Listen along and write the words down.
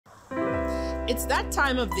It's that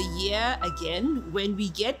time of the year again when we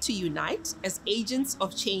get to unite as agents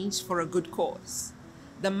of change for a good cause.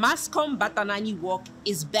 The Mascom Batanani Walk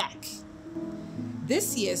is back.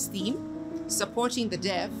 This year's theme, Supporting the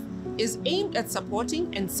Deaf, is aimed at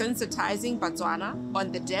supporting and sensitizing Botswana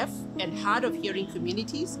on the deaf and hard of hearing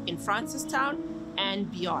communities in Francistown and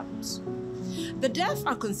beyond. The deaf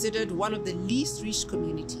are considered one of the least reached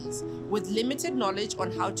communities with limited knowledge on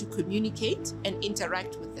how to communicate and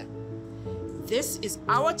interact with them. This is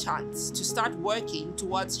our chance to start working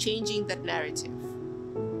towards changing that narrative.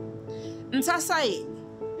 Ntasaye,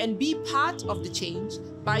 and be part of the change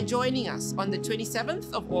by joining us on the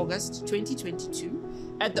 27th of August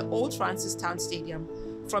 2022 at the Old Francistown Stadium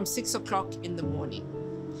from 6 o'clock in the morning.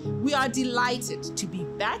 We are delighted to be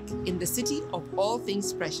back in the city of all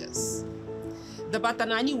things precious. The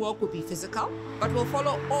Batanani Walk will be physical, but will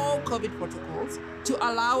follow all COVID protocols to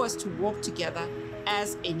allow us to walk together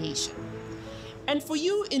as a nation. And for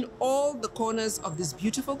you in all the corners of this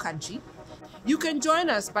beautiful country, you can join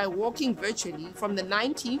us by walking virtually from the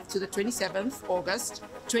 19th to the 27th August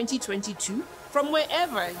 2022 from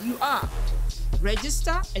wherever you are.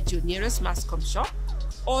 Register at your nearest Mascom shop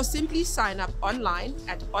or simply sign up online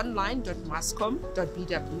at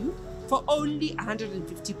online.mascom.bw for only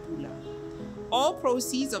 150 pula. All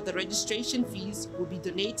proceeds of the registration fees will be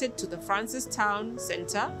donated to the Francistown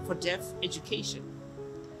Center for Deaf Education.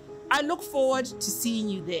 I look forward to seeing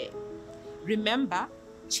you there. Remember,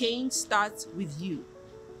 change starts with you.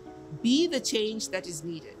 Be the change that is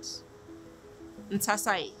needed.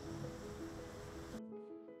 Ntasaye.